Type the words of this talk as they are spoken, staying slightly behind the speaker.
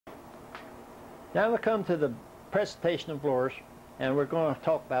Now we come to the presentation of lures, and we're going to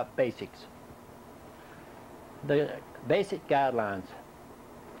talk about basics. The basic guidelines.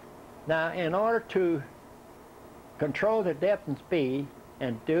 Now, in order to control the depth and speed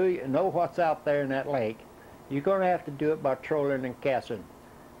and know what's out there in that lake, you're going to have to do it by trolling and casting.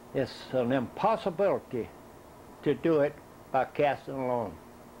 It's an impossibility to do it by casting alone.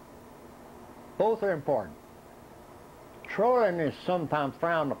 Both are important. Trolling is sometimes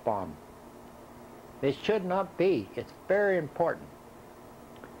frowned upon. It should not be. It's very important,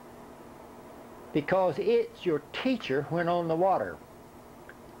 because it's your teacher when on the water.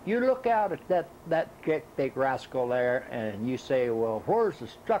 You look out at that great big rascal there and you say, well, where's the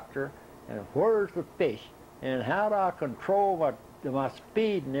structure and where's the fish, and how do I control my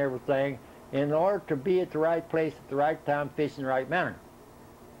speed and everything in order to be at the right place at the right time, fish in the right manner.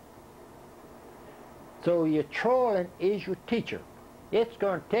 So your trolling is your teacher. It's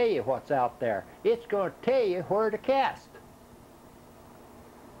going to tell you what's out there. It's going to tell you where to cast.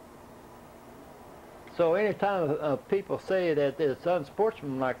 So anytime people say that it's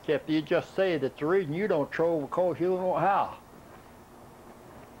unsportsmanlike, if you just say that the reason you don't troll because you don't know how.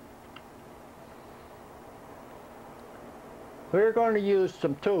 We're going to use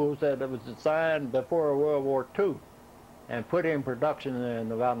some tools that was designed before World War II and put in production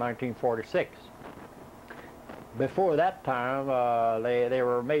in about 1946. Before that time, they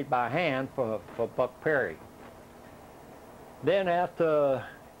were made by hand for Buck Perry. Then after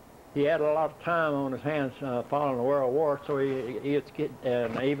he had a lot of time on his hands following the World War, so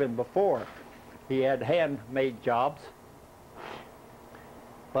and even before, he had handmade jobs.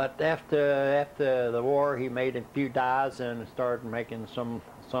 But after the war, he made a few dies and started making some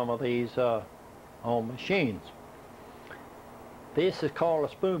of these on machines. This is called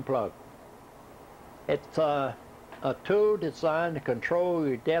a spoon plug. It's a tool designed to control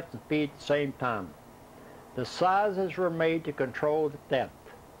your depth and speed at the same time. The sizes were made to control the depth.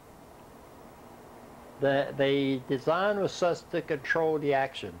 The design was such to control the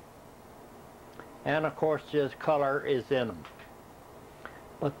action. And of course, just color is in them.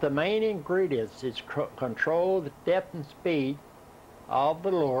 But the main ingredients is control the depth and speed of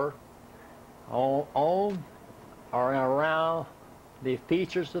the lure on or around the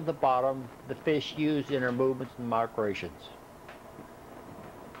features of the bottom the fish use in their movements and migrations.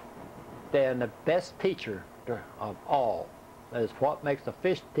 Then the best teacher of all is what makes a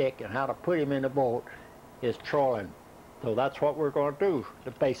fish tick and how to put him in the boat is trolling. So that's what we're going to do,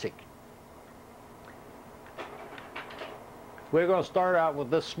 the basic. We're going to start out with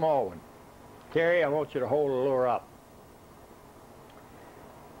this small one. Terry, I want you to hold the lure up.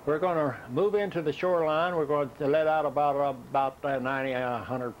 We're going to move into the shoreline. We're going to let out about 90,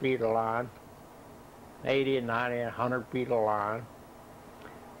 100 feet of line. 80, 90, 100 feet of line.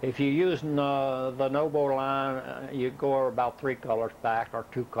 If you're using the no-bow line, you go about 3 colors back or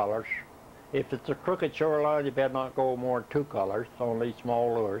 2 colors. If it's a crooked shoreline, you better not go more than 2 colors on these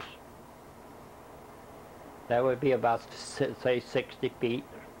small lures. That would be about, say, 60 feet,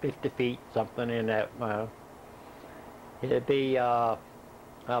 50 feet, something in that. It'd be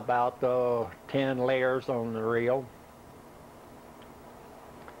about 10 layers on the reel.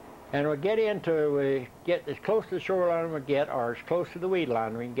 And we get as close to the shoreline as we get, or as close to the weed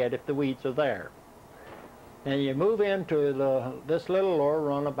line we can get if the weeds are there. And you move into this little lure,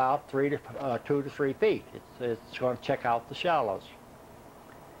 run about 2 to 3 feet. It's going to check out the shallows.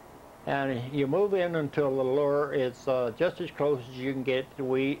 And you move in until the lure is just as close as you can get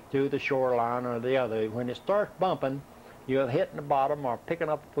to the shoreline or the other. When it starts bumping, you're hitting the bottom or picking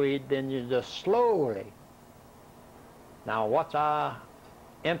up the weed, then you just slowly. Now what I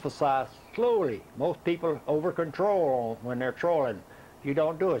emphasize, slowly. Most people over control when they're trolling. You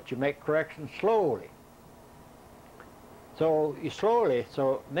don't do it. You make corrections slowly. So you slowly,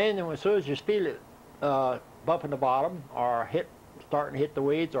 so then as soon as you feel it bumping the bottom or starting to hit the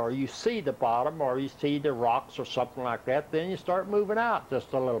weeds, or you see the bottom or you see the rocks or something like that, then you start moving out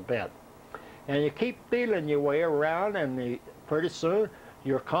just a little bit. And you keep feeling your way around, and pretty soon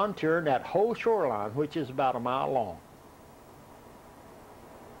you're contouring that whole shoreline, which is about 1 mile long.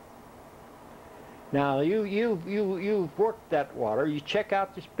 Now you've worked that water. You check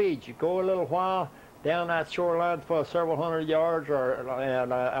out the speeds. You go a little while down that shoreline for several hundred yards,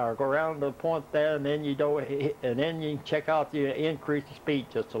 or go around to the point there, and then you don't, and then you check out, you increase the speed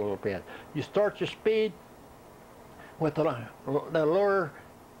just a little bit. You start your speed with the lure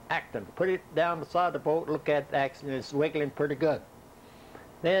acting. Put it down beside the boat. Look at the action. It's wiggling pretty good.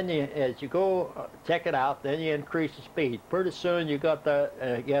 Then as you go check it out, then you increase the speed. Pretty soon you got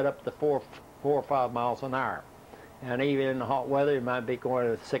to get up to 4 or 5 miles an hour, and even in the hot weather you might be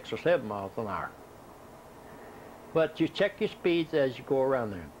going to 6 or 7 miles an hour. But you check your speeds as you go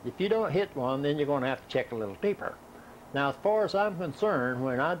around there. If you don't hit one, then you're going to have to check a little deeper. Now, as far as I'm concerned,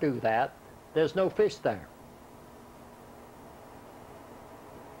 when I do that, there's no fish there.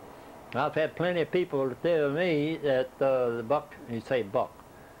 I've had plenty of people tell me that the buck, you say buck,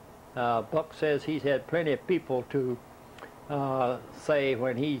 Buck says he's had plenty of people to say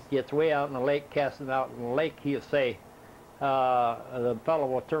when he gets way out in the lake, casting out in the lake, he'll say, the fellow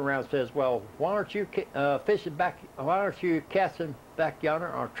will turn around and says, well, why aren't you fishing back, why aren't you casting back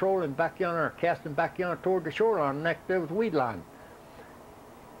yonder, or trolling back yonder, or casting back yonder toward the shoreline next to the weed line?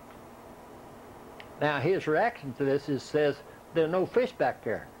 Now his reaction to this is, says, there's no fish back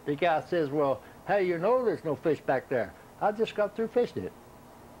there. The guy says, well, how do you know there's no fish back there? I just got through fishing it.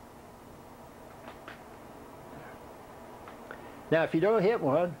 Now if you don't hit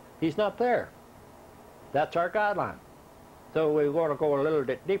one, he's not there. That's our guideline. So we want to go a little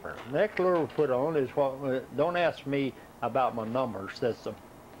bit deeper. The next lure we put on is what, don't ask me about my number system.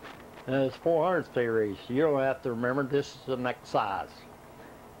 It's 400 series. You don't have to remember, this is the next size.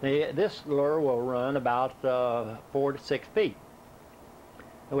 This lure will run about 4 to 6 feet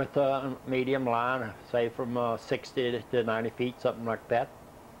with a medium line, say from 60 to 90 feet, something like that.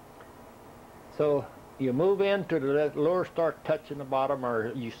 So you move into the lure, start touching the bottom,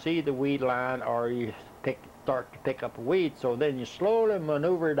 or you see the weed line, or you start to pick up a weed, so then you slowly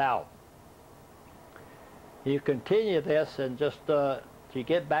maneuver it out. You continue this, and just you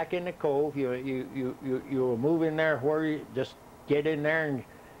get back in the cove, you move in there where you just get in there and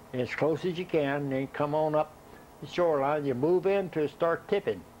as close as you can, and then come on up the shoreline. You move in to start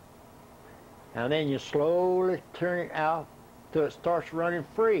tipping, and then you slowly turn it out till it starts running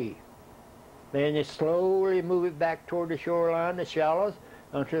free. Then you slowly move it back toward the shoreline, the shallows,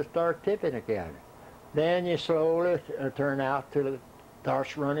 until it starts tipping again. Then you slowly turn out till it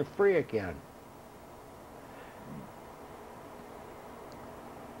starts running free again.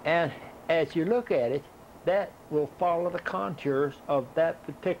 And as you look at it, that will follow the contours of that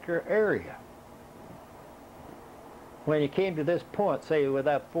particular area. When you came to this point, say with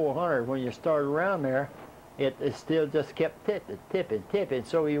that 400, when you started around there, it still just kept tipping.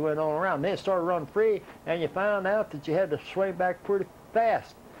 So you went on around. Then it started running free, and you found out that you had to swing back pretty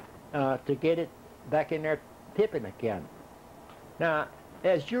fast to get it back in there tipping again. Now,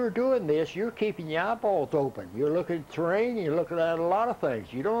 as you're doing this, you're keeping your eyeballs open. You're looking at terrain, you're looking at a lot of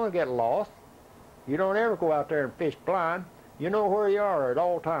things. You don't want to get lost. You don't ever go out there and fish blind. You know where you are at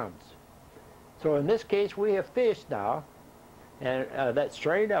all times. So in this case, we have fished now, and that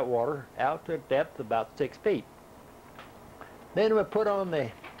strained that water out to a depth of about 6 feet. Then we put on the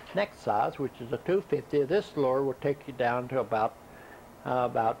next size, which is a 250. This lure will take you down to about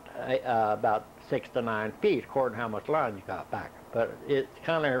 6 to 9 feet, according to how much line you got back. But it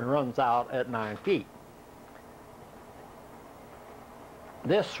kind of runs out at 9 feet.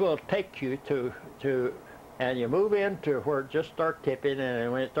 This will take you to, and you move into where it just start tipping,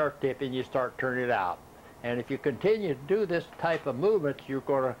 and when it starts tipping, you start turning it out. And if you continue to do this type of movement, you're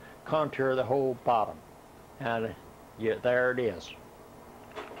going to contour the whole bottom. And there it is.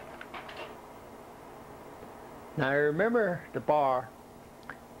 Now remember the bar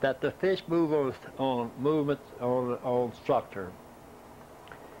that the fish move on movements on structure.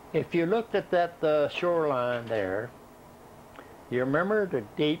 If you looked at that shoreline there, you remember the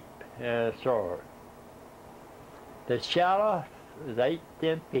deep shore. The shallow is 8 to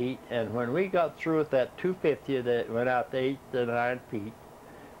 10 feet, and when we got through with that 250 that went out to 8 to 9 feet,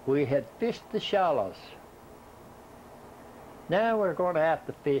 we had fished the shallows. Now we're going to have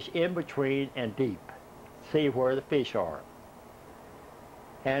to fish in between and deep, see where the fish are.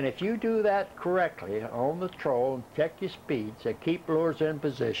 And if you do that correctly on the troll, and check your speeds and keep lures in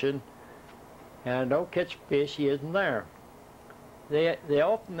position, and don't catch fish he isn't there. They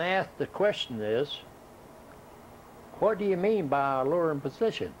often ask the question is, what do you mean by a lure in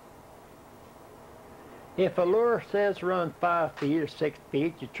position? If a lure says run 5 feet or 6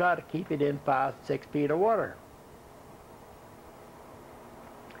 feet, you try to keep it in 5 to 6 feet of water.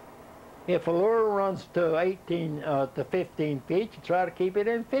 If a lure runs to 18 to 15 feet, you try to keep it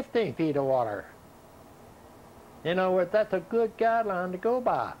in 15 feet of water. You know, that's a good guideline to go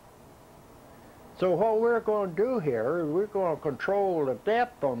by. So what we're going to do here is we're going to control the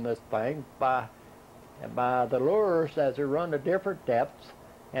depth on this thing by the lures as they run to different depths,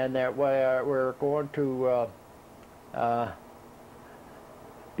 and that way we're going to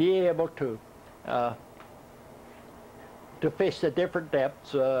be able to fish the different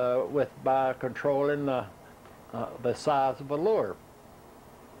depths by controlling the size of a lure.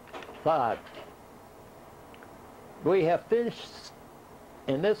 We have finished,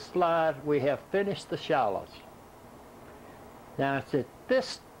 in this slide, we have finished the shallows. Now it's at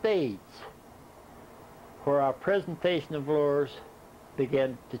this stage where our presentation of lures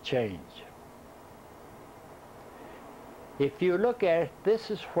begin to change. If you look at it, this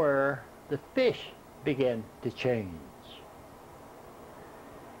is where the fish begin to change.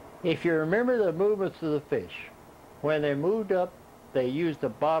 If you remember the movements of the fish, when they moved up, they used the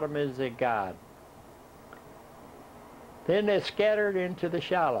bottom as a guide. Then they scattered into the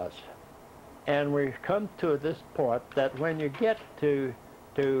shallows. And we come to this point that when you get to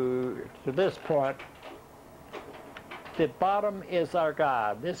this point, the bottom is our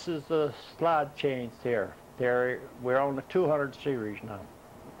guide. This is the slide change here. We're on the 200 series now.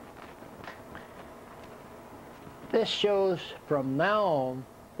 This shows from now on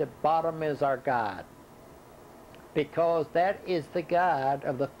the bottom is our guide, because that is the guide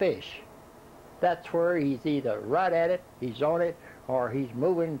of the fish. That's where he's either right at it, he's on it, or he's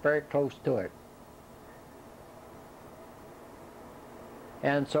moving very close to it.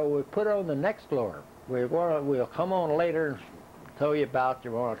 And so we put on the next lure. We'll come on later and tell you about,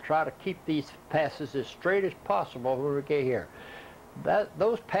 you want to try to keep these passes as straight as possible when we get here.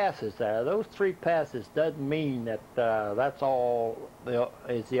 Those passes there, those 3 passes, doesn't mean that that's all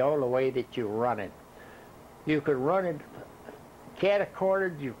is the only way that you run it. You could run it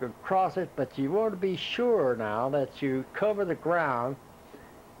catty-cornered, you could cross it, but you want to be sure now that you cover the ground,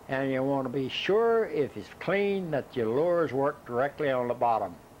 and you want to be sure if it's clean that your lures work directly on the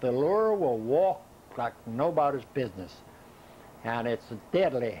bottom. The lure will walk like nobody's business, and it's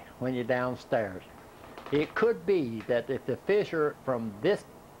deadly when you're downstairs. It could be that if the fish are from this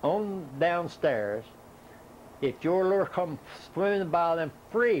on downstairs, if your lure comes swimming by them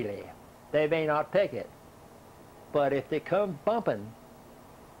freely, they may not take it. But if they come bumping,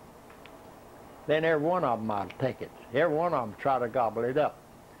 then every one of them might take it. Every one of them try to gobble it up.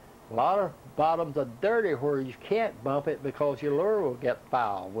 A lot of bottoms are dirty where you can't bump it because your lure will get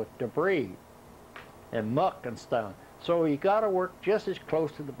foul with debris and muck and stuff. So you got to work just as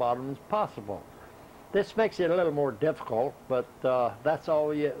close to the bottom as possible. This makes it a little more difficult, but that's the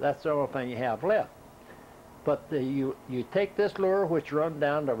only thing you have left. But you take this lure, which runs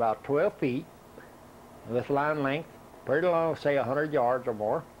down to about 12 feet with line length, pretty long, say 100 yards or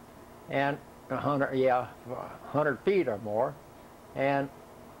more, and 100 feet or more, and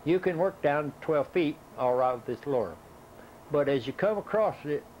you can work down 12 feet all right with this lure. But as you come across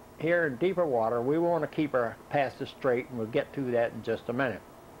it here in deeper water, we want to keep our passes straight, and we'll get to that in just a minute.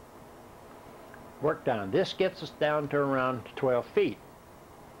 Work down. This gets us down to around 12 feet.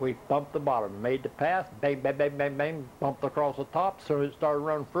 We bumped the bottom, made the pass, bang, bang, bang, bang, bang, bumped across the top. So it started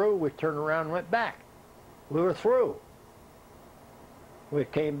running through, we turned around and went back. We were through. We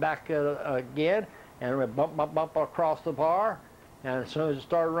came back again, and we bump, bump, bump across the bar, and as soon as it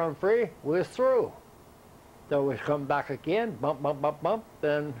started running free, we were through. So we come back again, bump, bump, bump, bump,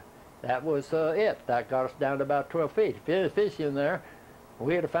 and that was it. That got us down to about 12 feet. If there was fish in there,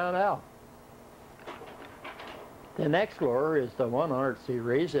 we'd have found out. The next lure is the 100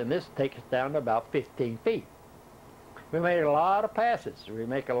 series, and this takes us down to about 15 feet. We made a lot of passes. We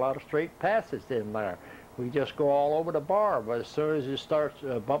make a lot of straight passes in there. We just go all over the bar, but as soon as it starts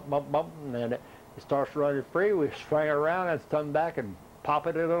bump, bump, bump, and then it starts running free, we swing around and come back and pop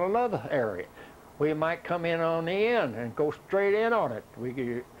it in another area. We might come in on the end and go straight in on it.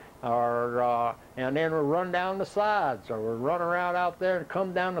 And then we'll run down the sides, or we'll run around out there and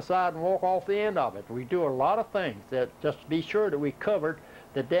come down the side and walk off the end of it. We do a lot of things that just to be sure that we covered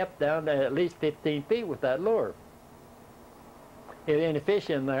the depth down to at least 15 feet with that lure. If any fish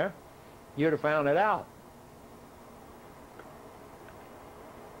in there, you'd have found it out.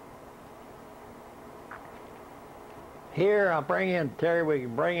 Here I'll bring in, Terry, we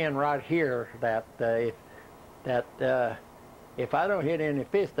can bring in right here that if I don't hit any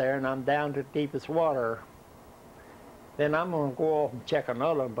fish there and I'm down to the deepest water, then I'm going to go off and check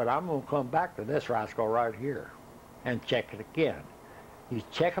another one, but I'm going to come back to this rascal right here and check it again. You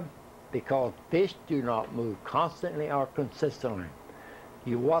check them because fish do not move constantly or consistently.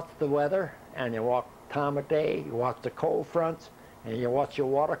 You watch the weather, and you watch the time of day, you watch the cold fronts, and you watch your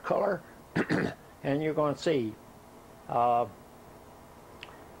watercolor, and you're going to see that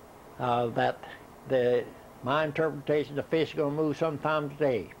my interpretation of fish is going to move sometime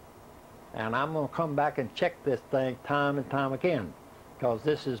today. And I'm going to come back and check this thing time and time again, because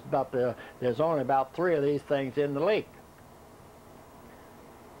this is there's only about 3 of these things in the lake.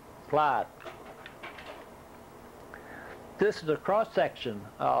 Slide. This is a cross-section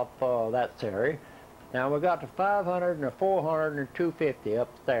of that series. Now we got the 500 and the 400 and the 250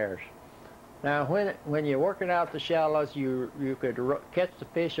 upstairs. Now when you're working out the shallows, you could catch the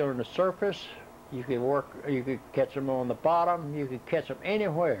fish on the surface You could catch them on the bottom, you could catch them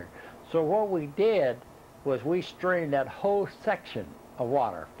anywhere. So what we did was we strained that whole section of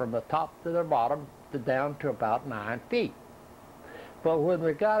water from the top to the bottom to down to about 9 feet. But when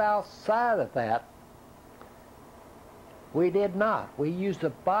we got outside of that, we did not. We used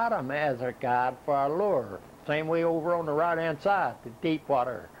the bottom as a guide for our lure. Same way over on the right-hand side, the deep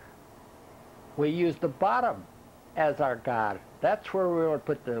water. We used the bottom as our guide. That's where we would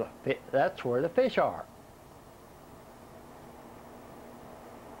put that's where the fish are.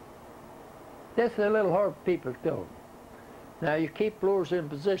 This is a little hard for people to do. Now you keep lures in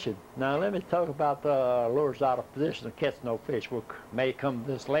position. Now let me talk about the lures out of position to catch no fish. We may come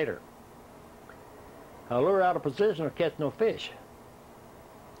to this later. A lure out of position will catch no fish.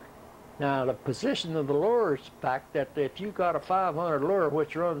 Now the position of the lure is the fact that if you got a 500 lure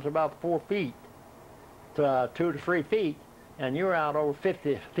which runs about 4 feet to 2 to 3 feet, and you're out over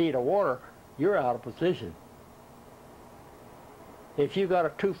 50 feet of water, you're out of position. If you got a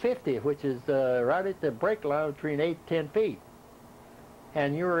 250, which is right at the break line between 8 and 10 feet,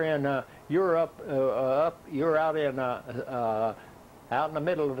 and you're in, you're out in the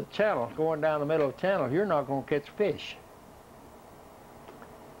middle of the channel, going down the middle of the channel, you're not going to catch fish.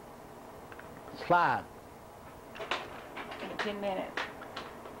 Slide. 10 minutes.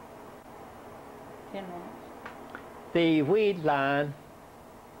 10 minutes. The weed line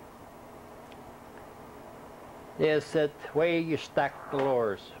is that way you stack the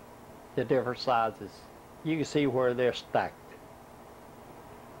lures, the different sizes. You can see where they're stacked.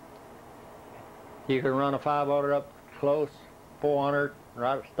 You can run a 500 up close, 400,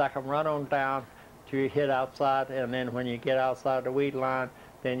 stack them right on down till you hit outside, and then when you get outside the weed line,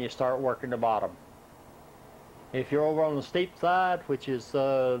 then you start working the bottom. If you're over on the steep side, which is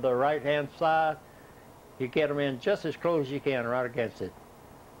the right-hand side, you get them in just as close as you can right against it.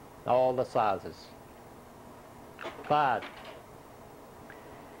 All the sizes. Slide.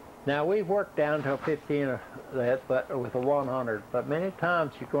 Now we've worked down to 15 of that, but with a 100, but many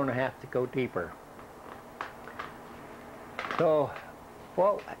times you're going to have to go deeper. So,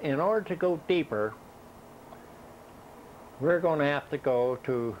 well, in order to go deeper, we're going to have to go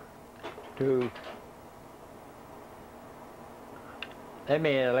to let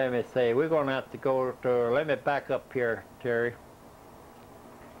me say, we're going to have to go to, let me back up here, Terry.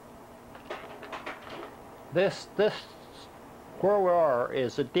 This, where we are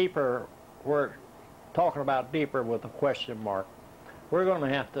is a deeper, we're talking about deeper with a question mark. We're going to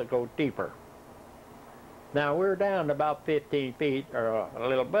have to go deeper. Now we're down to about 15 feet, or a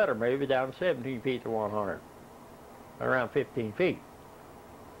little better maybe, down to 17 feet to 100. Around 15 feet.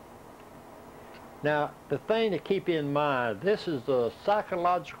 Now, the thing to keep in mind, this is a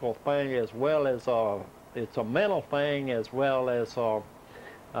psychological thing as well as it's a mental thing as well as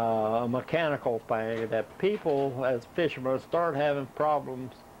a mechanical thing, that people as fishermen start having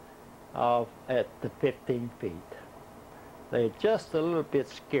problems at the 15 feet. They're just a little bit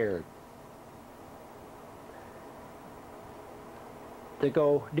scared to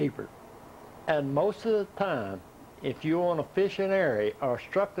go deeper. And most of the time, if you want to fish an area or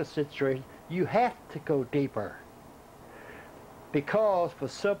struck the situation, you have to go deeper. Because for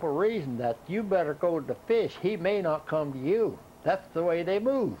the simple reason that you better go to the fish, he may not come to you. That's the way they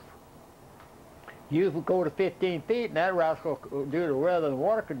move. You go to 15 feet and that rascal, due to weather and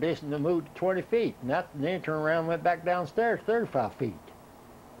water conditions, move to 20 feet. And then turn around and went back downstairs 35 feet.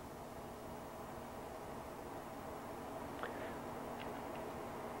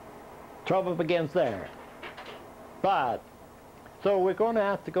 Trouble begins there. But, so we're going to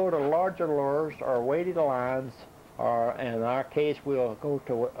have to go to larger lures or weighted lines, or in our case we'll go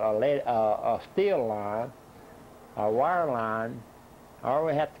to a steel line, a wire line, or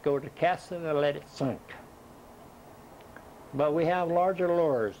we have to go to casting and let it sink. But we have larger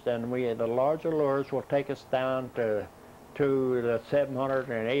lures, and the larger lures will take us down to the 700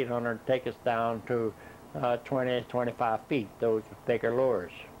 and 800, take us down to 20, 25 feet, those bigger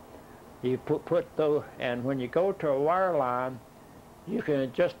lures. You put those, and when you go to a wire line, you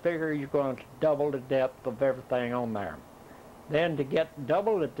can just figure you're going to double the depth of everything on there. Then to get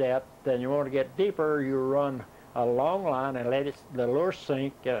double the depth, then you want to get deeper, you run a long line and let the lure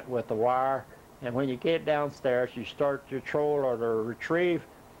sink with the wire, and when you get downstairs, you start your troll or the retrieve,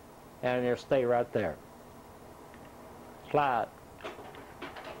 and it'll stay right there. Slide.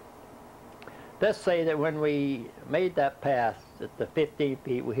 Let's say that when we made that pass at the 15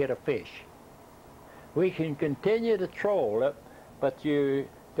 feet, we hit a fish. We can continue to troll it, but you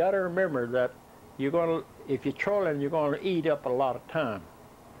got to remember that if you're trolling, you're going to eat up a lot of time.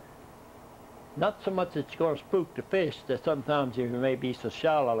 Not so much that you're going to spook the fish, that sometimes you may be so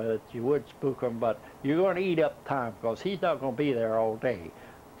shallow that you would spook him, but you're going to eat up time because he's not going to be there all day.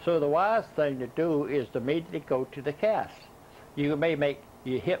 So the wise thing to do is to immediately go to the cast. You may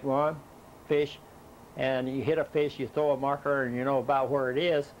you hit one fish, and you hit a fish, you throw a marker, and you know about where it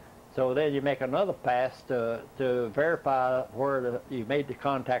is. So then you make another pass to verify where you made the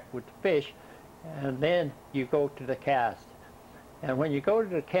contact with the fish, and then you go to the cast. And when you go to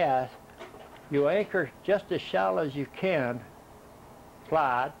the cast, you anchor just as shallow as you can,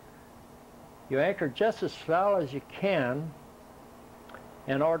 slide. You anchor just as shallow as you can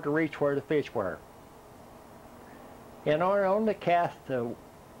in order to reach where the fish were. In order on the cast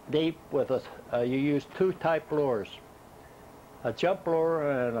deep with us, you use two type lures. A jump lure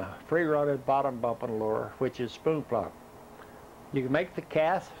and a free-running bottom bumping lure, which is spoon plug. You can make the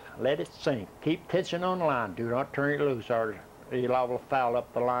cast, let it sink. Keep tension on the line. Do not turn it loose or you'll liable to foul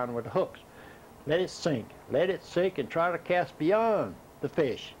up the line with the hooks. Let it sink. Let it sink and try to cast beyond the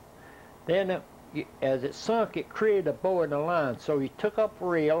fish. Then as it sunk, it created a bow in the line. So you took up a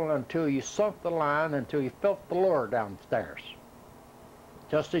reel until you sunk the line, until you felt the lure downstairs.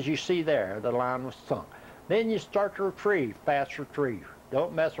 Just as you see there, the line was sunk. Then you start to retrieve, fast retrieve.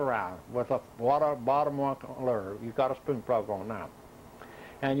 Don't mess around with a bottom one lure. You've got a spoon plug on now.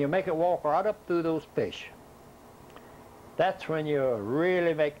 And you make it walk right up through those fish. That's when you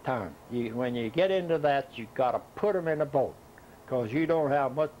really make time. When you get into that, you've got to put them in a boat because you don't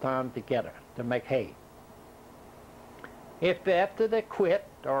have much time to get it, to make hay. If after they quit,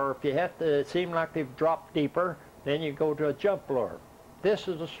 or if you have to, it seem like they've dropped deeper, then you go to a jump lure. This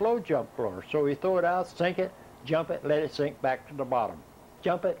is a slow jump lure, so you throw it out, sink it, jump it, let it sink back to the bottom.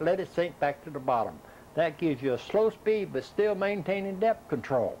 Jump it, let it sink back to the bottom. That gives you a slow speed, but still maintaining depth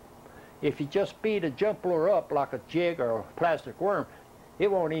control. If you just speed a jump lure up like a jig or a plastic worm, it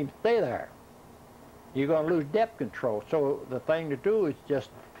won't even stay there. You're going to lose depth control. So the thing to do is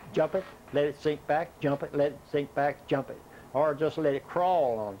just jump it, let it sink back, jump it, let it sink back, jump it. Or just let it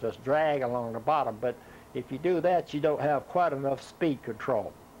crawl or just drag along the bottom. But if you do that, you don't have quite enough speed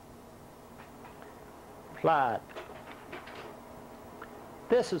control. Slide.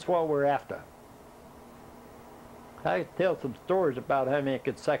 This is what we're after. I can tell some stories about how many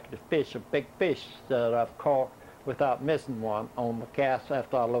consecutive fish, of big fish, that I've caught without missing one on the cast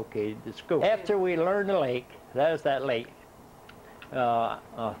after I located the scoop. After we learn the lake, there's that lake,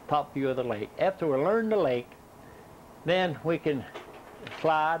 top view of the lake. After we learn the lake, then we can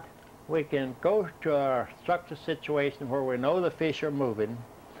slide. We can go to our structure situation where we know the fish are moving,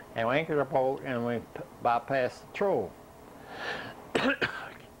 and we anchor the boat and we bypass the troll.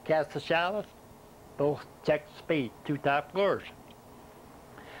 Cast the shallows, both check the speed, two type lures.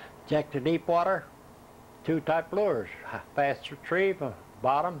 Check the deep water, two type lures, fast retrieve,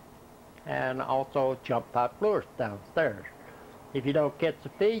 bottom, and also jump type lures downstairs. If you don't catch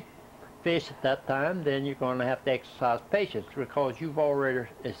the fish at that time, then you're going to have to exercise patience because you've already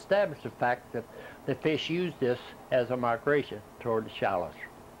established the fact that the fish use this as a migration toward the shallows.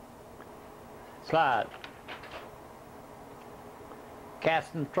 Slide.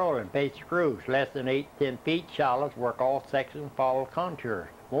 Casting and trolling, basic rules. Less than 8-10 feet, shallows, work all sections, follow contours.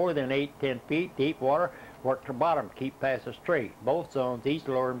 More than 8-10 feet, deep water, work to bottom, keep passes straight. Both zones, each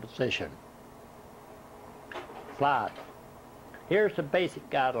lure in position. Slide. Here's the basic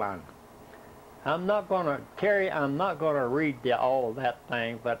guideline. I'm not going to read all of that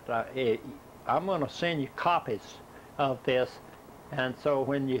thing, but I'm going to send you copies of this. And so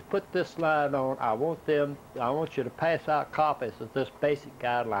when you put this slide on, I want you to pass out copies of this basic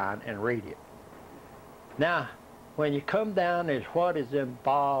guideline and read it. Now, when you come down is what is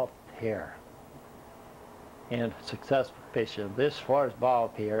involved here in successful fishing. This is what is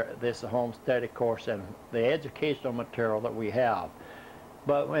involved here. This is a home study course and the educational material that we have.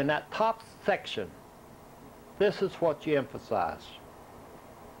 But in that top section, this is what you emphasize.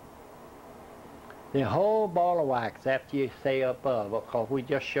 The whole ball of wax after you say above, because we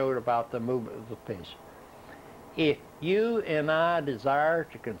just showed about the movement of the fish. If you and I desire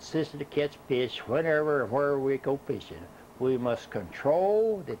to consistently catch fish whenever and wherever we go fishing, we must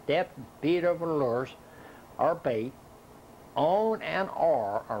control the depth and speed of our lures, our bait, on and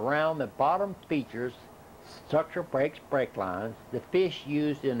or around the bottom features, structure breaks, break lines, the fish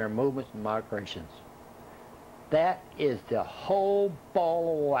used in their movements and migrations. That is the whole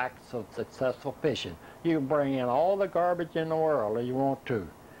ball of wax of successful fishing. You can bring in all the garbage in the world if you want to,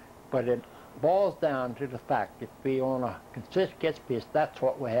 but it boils down to the fact if we want to consistently catch fish, that's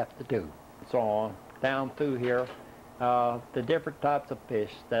what we have to do. So on, down through here, the different types of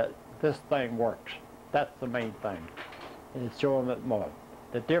fish that this thing works. That's the main thing. And it's showing it more.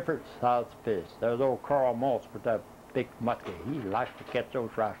 the different size fish. There's old Carl Moss with that big muskie. He likes to catch those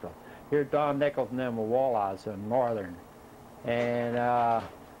rascals. Here's Don Nichols and them with walleyes in northern. And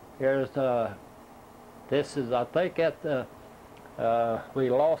here's this is, I think, at the we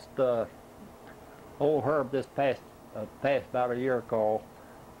lost old Herb this past about a year ago.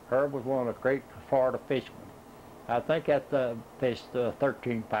 Herb was one of the great Florida fishermen. I think that fished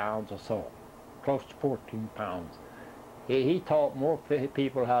 13 pounds or so, close to 14 pounds. He taught more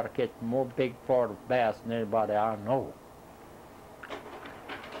people how to catch more big Florida bass than anybody I know.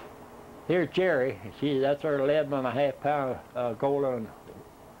 Here's Jerry. That's our 11.5 pound golden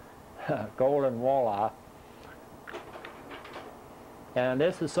walleye. And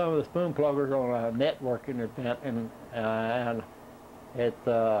this is some of the spoon pluggers on a networking event, and it's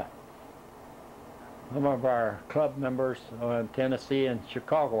some of our club members in Tennessee and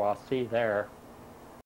Chicago I see there.